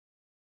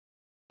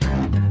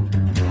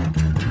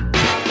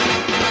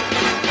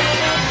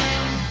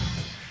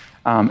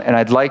And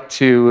I'd like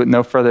to,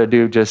 no further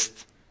ado,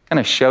 just kind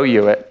of show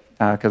you it,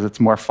 because it's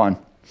more fun.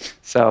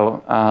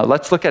 So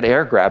let's look at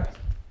air grab.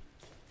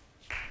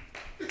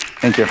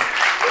 Thank you.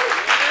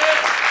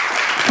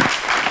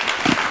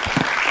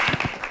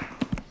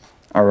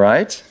 All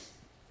right.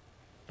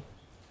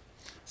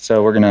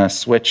 So we're going to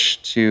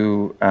switch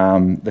to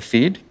the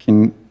feed.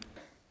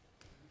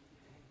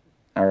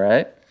 All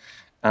right.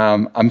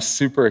 I'm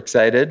super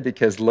excited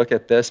because look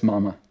at this,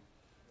 mama.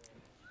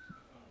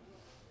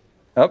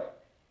 Oh. How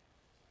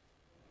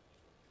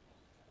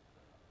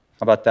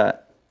about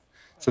that?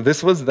 So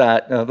this was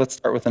that, let's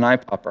start with an eye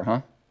popper,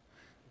 huh?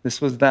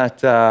 This was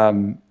that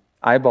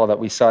eyeball that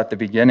we saw at the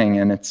beginning,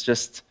 and it's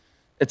just,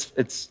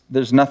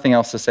 there's nothing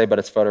else to say, but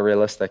it's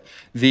photorealistic.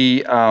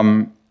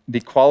 The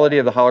quality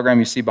of the hologram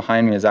you see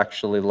behind me is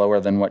actually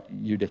lower than what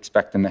you'd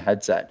expect in the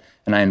headset,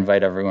 and I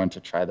invite everyone to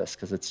try this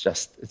because it's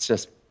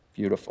just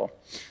beautiful.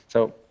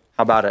 So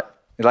how about it?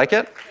 You like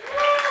it?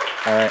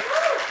 All right,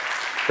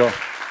 cool.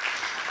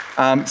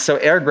 So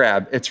air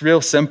grab, it's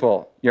real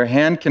simple. Your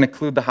hand can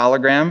occlude the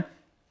hologram,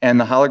 and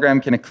the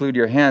hologram can occlude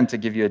your hand to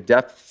give you a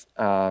depth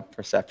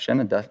perception,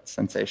 a depth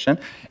sensation.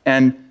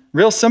 And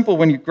real simple,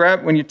 when you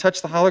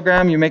touch the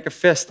hologram, you make a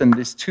fist, and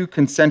these two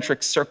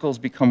concentric circles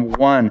become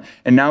one.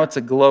 And now it's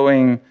a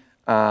glowing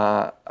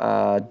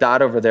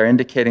dot over there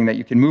indicating that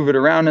you can move it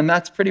around, and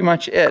that's pretty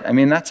much it. I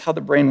mean, that's how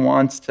the brain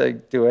wants to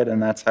do it,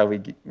 and that's how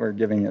we're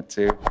giving it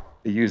to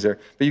the user.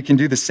 But you can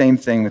do the same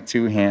thing with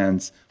two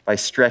hands by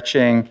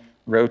stretching,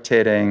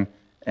 rotating,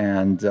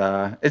 and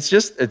I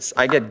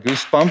get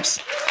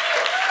goosebumps.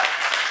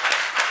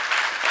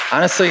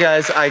 Honestly,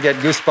 guys, I get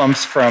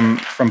goosebumps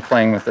from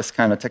playing with this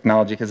kind of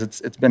technology because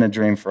it's been a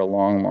dream for a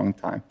long, long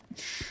time.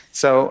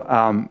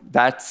 So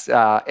that's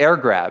air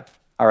grab.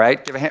 All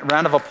right, give a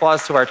round of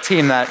applause to our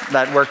team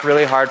that worked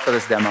really hard for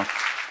this demo.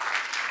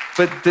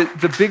 But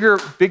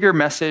the bigger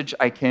message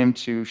I came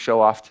to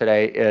show off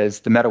today is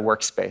the Meta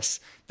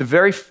Workspace, the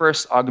very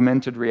first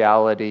augmented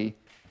reality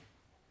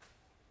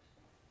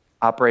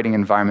operating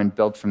environment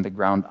built from the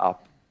ground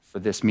up for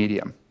this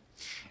medium.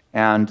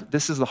 And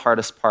this is the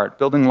hardest part.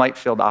 Building light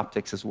field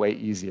optics is way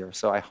easier,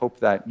 so I hope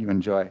that you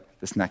enjoy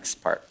this next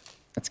part.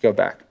 Let's go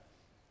back.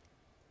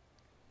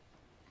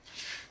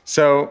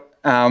 So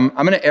I'm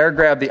going to air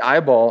grab the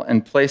eyeball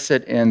and place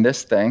it in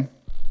this thing.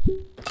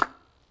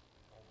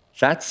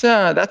 That's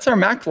our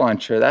Mac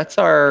launcher. That's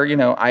our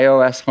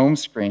iOS home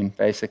screen,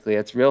 basically.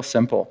 It's real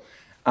simple.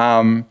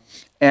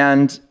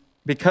 And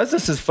because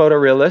this is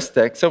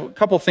photorealistic, so a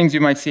couple things you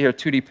might see here,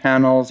 2D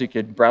panels. You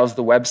could browse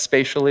the web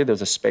spatially.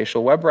 There's a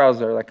spatial web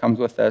browser that comes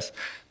with this.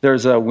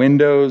 There's a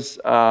Windows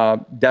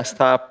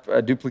desktop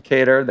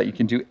duplicator that you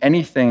can do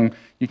anything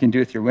you can do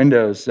with your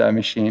Windows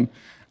machine.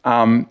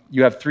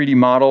 You have 3D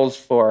models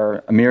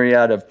for a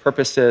myriad of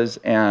purposes,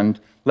 and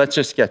let's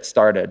just get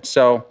started.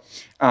 So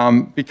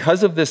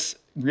because of this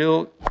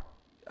real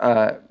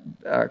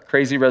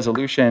crazy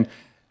resolution,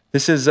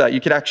 this is, you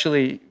could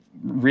actually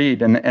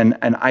read, and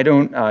I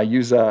don't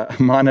use a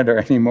monitor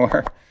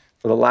anymore.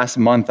 For the last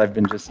month, I've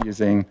been just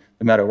using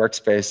the Meta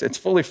Workspace. It's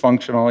fully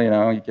functional,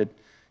 you could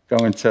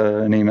go into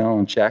an email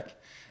and check.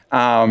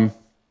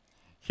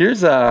 Here's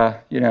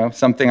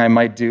something I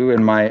might do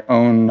in my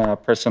own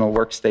personal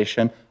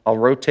workstation. I'll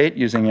rotate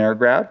using air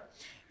grab,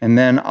 and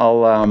then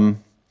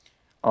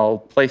I'll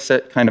place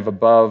it kind of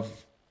above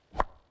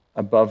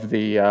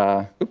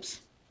the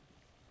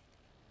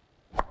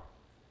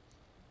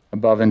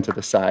above into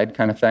the side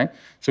kind of thing.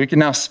 So we can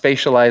now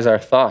spatialize our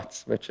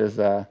thoughts, which is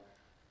a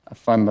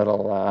fun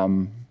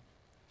little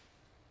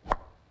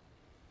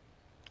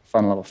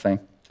thing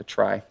to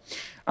try.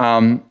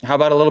 How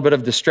about a little bit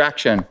of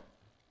distraction?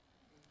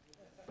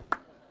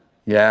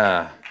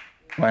 Yeah,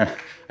 I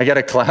get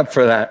a clap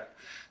for that.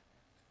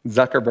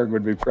 Zuckerberg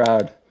would be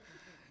proud.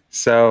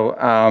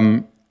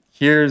 So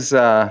here's,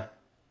 you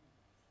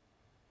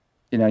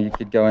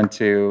could go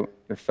into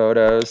your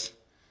photos.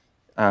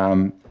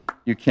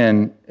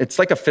 It's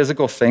like a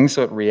physical thing,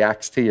 so it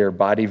reacts to your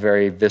body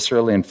very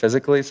viscerally and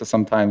physically. So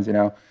sometimes,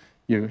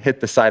 you hit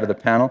the side of the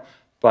panel.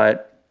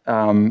 But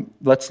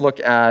let's look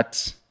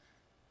at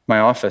my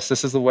office.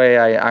 This is the way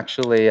I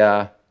actually,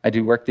 I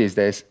do work these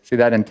days. See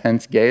that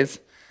intense gaze?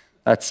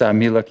 That's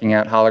me looking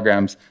at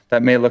holograms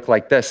that may look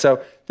like this.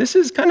 So this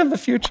is kind of the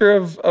future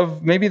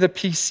of maybe the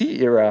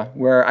PC era,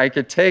 where I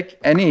could take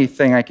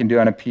anything I can do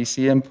on a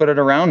PC and put it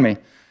around me.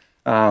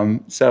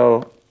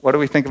 So what do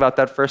we think about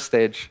that first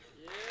stage?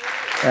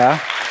 Yeah?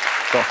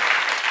 Cool.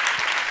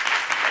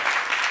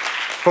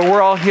 But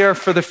we're all here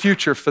for the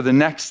future, for the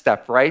next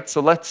step, right?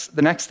 So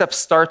the next step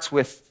starts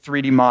with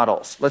 3D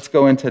models. Let's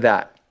go into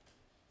that.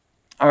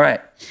 All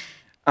right.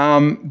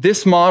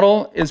 This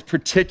model is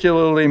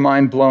particularly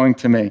mind-blowing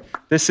to me.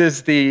 This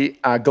is the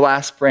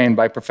glass brain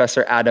by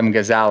Professor Adam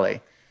Ghazali.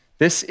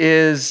 This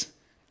is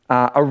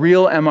a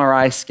real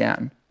MRI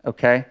scan,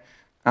 okay?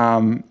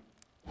 And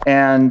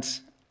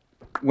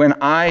when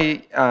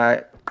I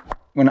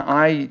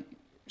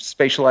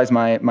spatialize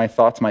my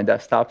thoughts, my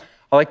desktop,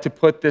 I like to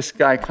put this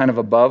guy kind of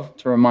above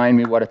to remind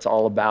me what it's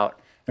all about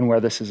and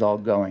where this is all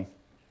going.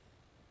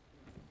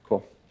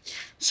 Cool.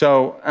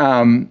 So,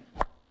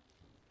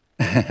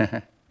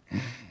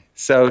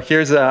 so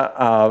here's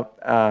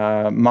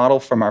a model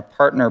from our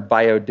partner,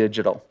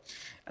 BioDigital.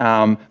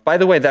 By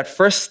the way, that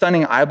first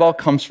stunning eyeball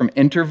comes from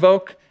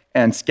Intervoke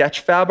and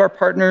Sketchfab, our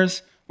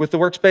partners with the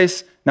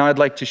Workspace. Now I'd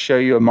like to show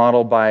you a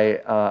model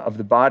of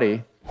the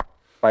body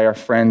by our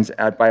friends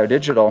at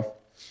BioDigital.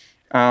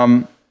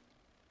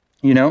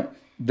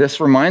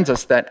 This reminds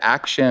us that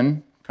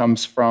action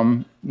comes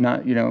from,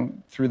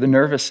 through the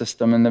nervous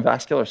system and the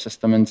vascular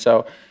system. And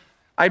so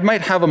I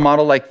might have a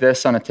model like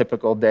this on a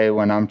typical day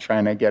when I'm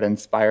trying to get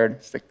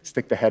inspired.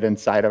 Stick the head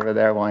inside over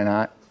there, why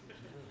not?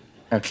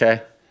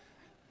 Okay,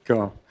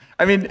 cool.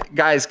 I mean,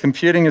 guys,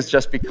 computing has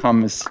just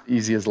become as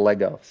easy as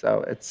Lego,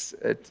 so it's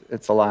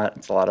a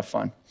lot of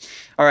fun.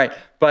 All right,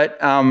 but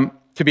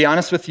to be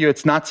honest with you,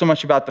 it's not so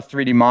much about the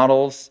 3D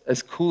models,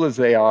 as cool as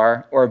they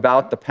are, or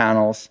about the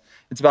panels.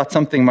 It's about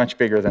something much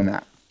bigger than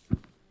that.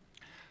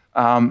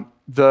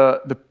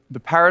 The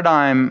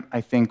paradigm,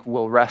 I think,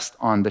 will rest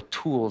on the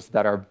tools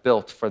that are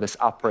built for this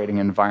operating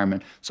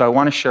environment. So I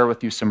want to share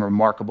with you some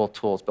remarkable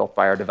tools built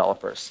by our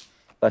developers.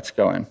 Let's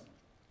go in.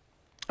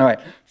 All right,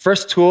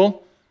 first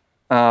tool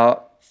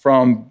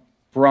from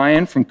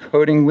Brian from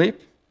Coding Leap.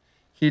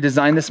 He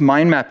designed this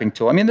mind mapping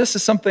tool. I mean, this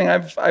is something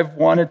I've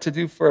wanted to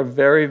do for a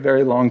very,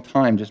 very long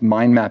time, just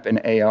mind map in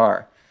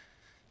AR.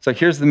 So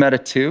here's the Meta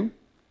 2,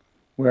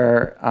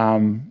 where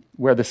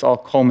this all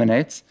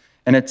culminates.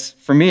 And it's,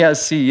 for me as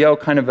CEO,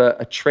 kind of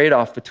a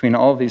trade-off between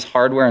all of these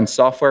hardware and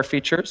software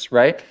features,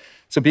 right?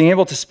 So being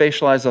able to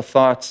spatialize the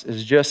thoughts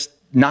is just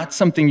not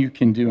something you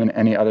can do in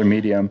any other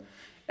medium.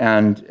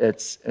 And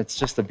it's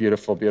just a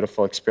beautiful,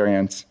 beautiful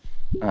experience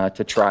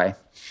to try.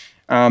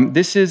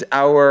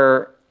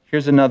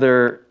 Here's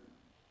another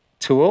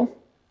tool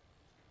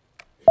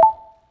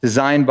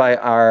designed by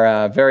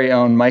our very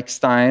own Mike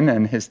Stein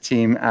and his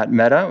team at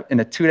Meta. In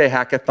a 2-day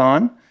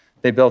hackathon,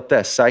 they built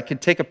this. So I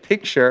could take a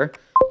picture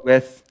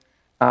with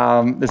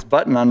this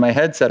button on my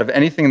headset of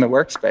anything in the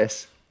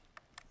workspace.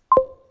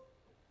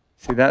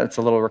 See that? It's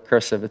a little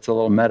recursive. It's a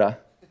little meta.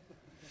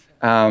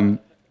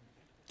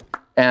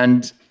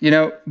 And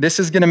this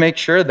is going to make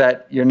sure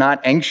that you're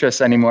not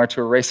anxious anymore to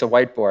erase a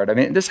whiteboard. I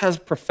mean, this has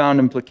profound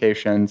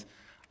implications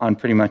on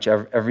pretty much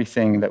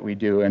everything that we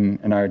do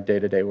in our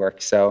day-to-day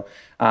work. So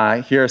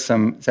here's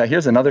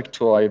another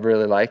tool I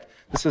really like.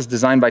 This was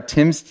designed by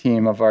Tim's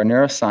team of our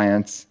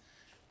neuroscience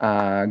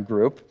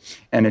group,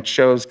 and it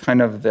shows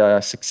kind of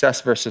the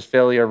success versus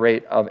failure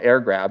rate of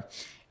air grab.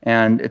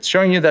 And it's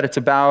showing you that it's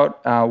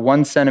about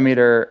 1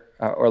 centimeter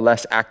or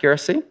less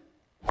accuracy,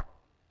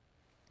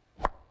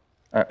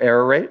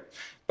 error rate.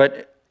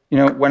 But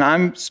when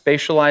I'm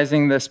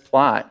spatializing this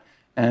plot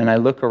and I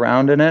look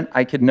around in it,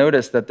 I could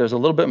notice that there's a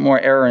little bit more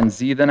error in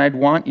Z than I'd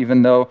want,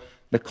 even though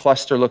the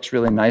cluster looks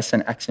really nice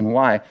in X and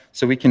Y.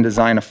 So we can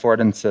design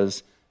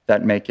affordances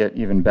that make it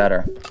even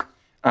better.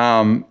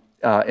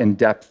 In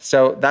depth.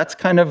 So that's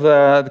kind of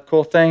the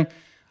cool thing.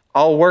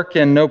 All work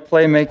and no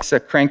play makes a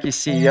cranky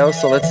CEO,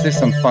 so let's do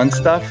some fun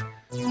stuff.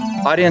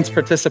 Audience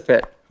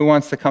participant, who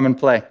wants to come and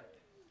play?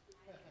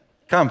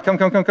 Come,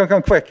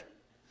 quick.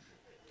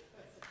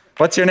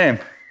 What's your name?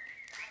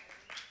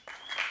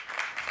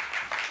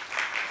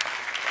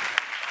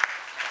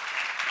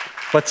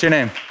 What's your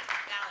name?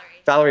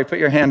 Valerie. Valerie, put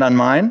your hand on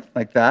mine,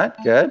 like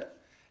that, good.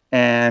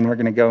 And we're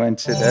gonna go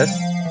into this.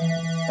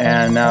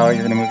 And now you're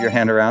going to move your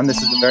hand around.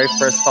 This is the very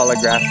first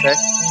holographic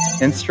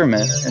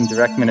instrument in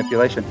direct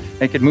manipulation.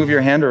 And you could move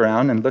your hand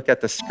around and look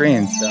at the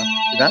screen. So,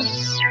 see that?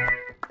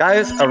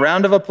 Guys, a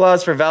round of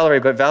applause for Valerie.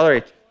 But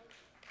Valerie,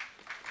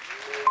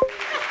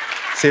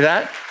 see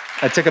that?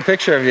 I took a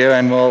picture of you,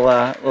 and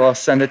we'll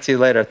send it to you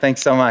later.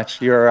 Thanks so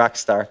much. You're a rock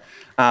star.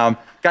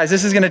 Guys,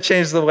 this is going to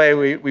change the way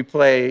we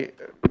play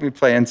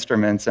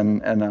instruments,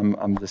 and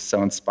I'm just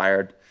so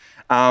inspired.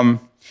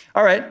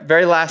 All right,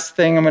 very last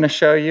thing I'm going to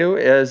show you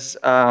is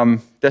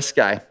this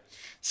guy.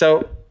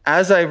 So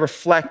as I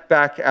reflect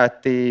back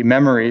at the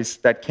memories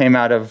that came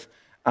out of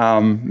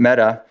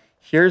Meta,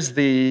 here's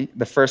the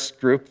first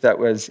group that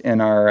was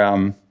in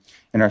our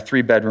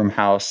 3-bedroom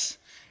house.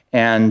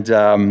 And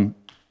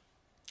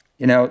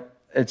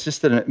it's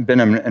just been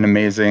an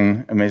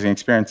amazing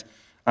experience.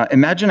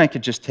 Imagine I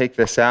could just take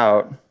this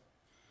out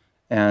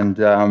and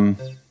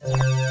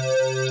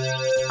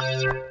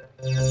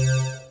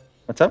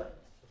what's up?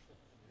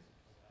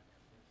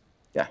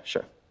 Yeah,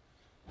 sure.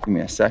 Give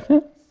me a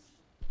second.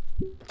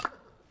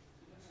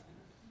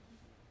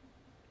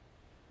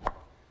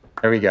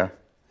 There we go.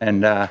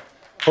 And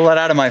pull it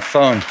out of my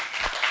phone.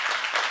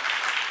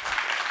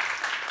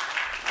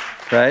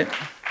 Right?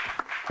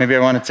 Maybe I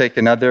want to take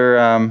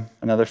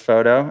another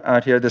photo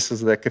out here. This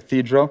is the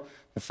cathedral,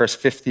 the first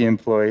 50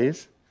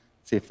 employees.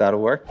 See if that'll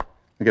work.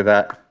 Look at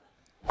that.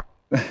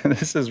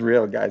 This is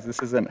real, guys.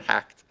 This isn't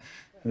hacked.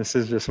 This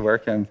is just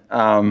working.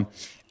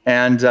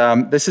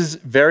 This is a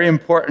very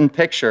important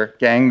picture,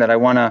 gang, that I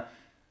want to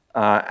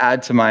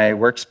add to my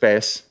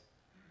workspace.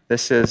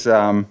 This is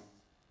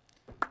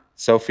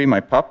Sophie, my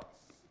pup.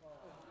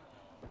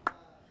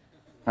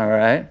 All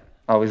right.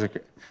 always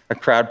a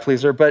crowd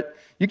pleaser. But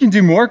you can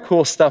do more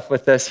cool stuff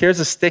with this. Here's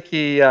a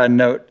sticky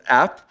note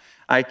app.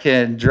 I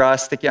can draw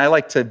sticky. I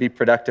like to be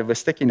productive with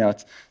sticky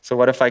notes. So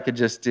what if I could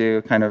just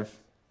do kind of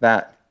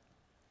that?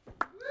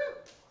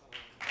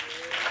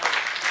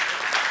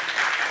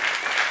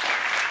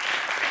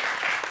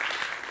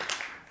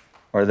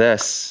 Or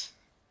this,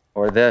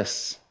 or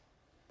this.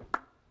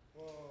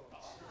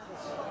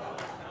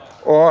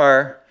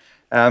 Or,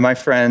 my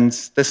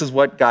friends, this is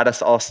what got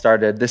us all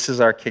started. This is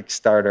our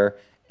Kickstarter,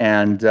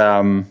 and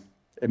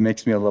it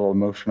makes me a little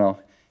emotional.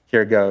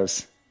 Here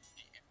goes.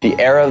 The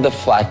era of the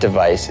flat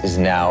device is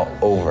now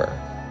over,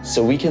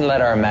 so we can let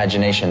our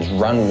imaginations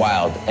run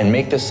wild and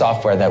make the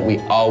software that we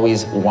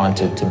always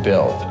wanted to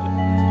build.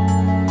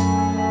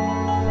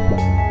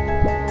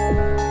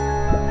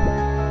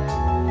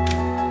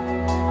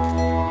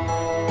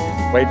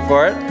 Wait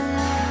for it.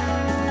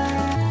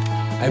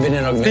 I've been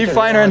an Augmented Steve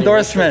Feiner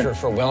endorsement.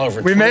 For well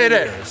over 20 we made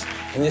it. years,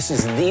 and this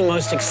is the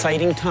most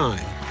exciting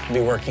time to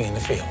be working in the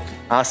field.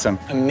 Awesome.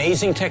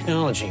 Amazing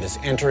technology is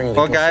entering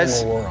the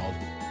consumer world.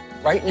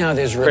 Right now,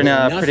 there's really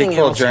nothing cool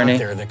else journey. out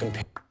there that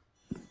compares.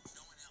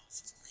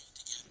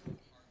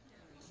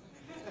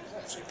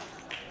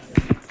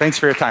 Thanks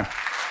for your time.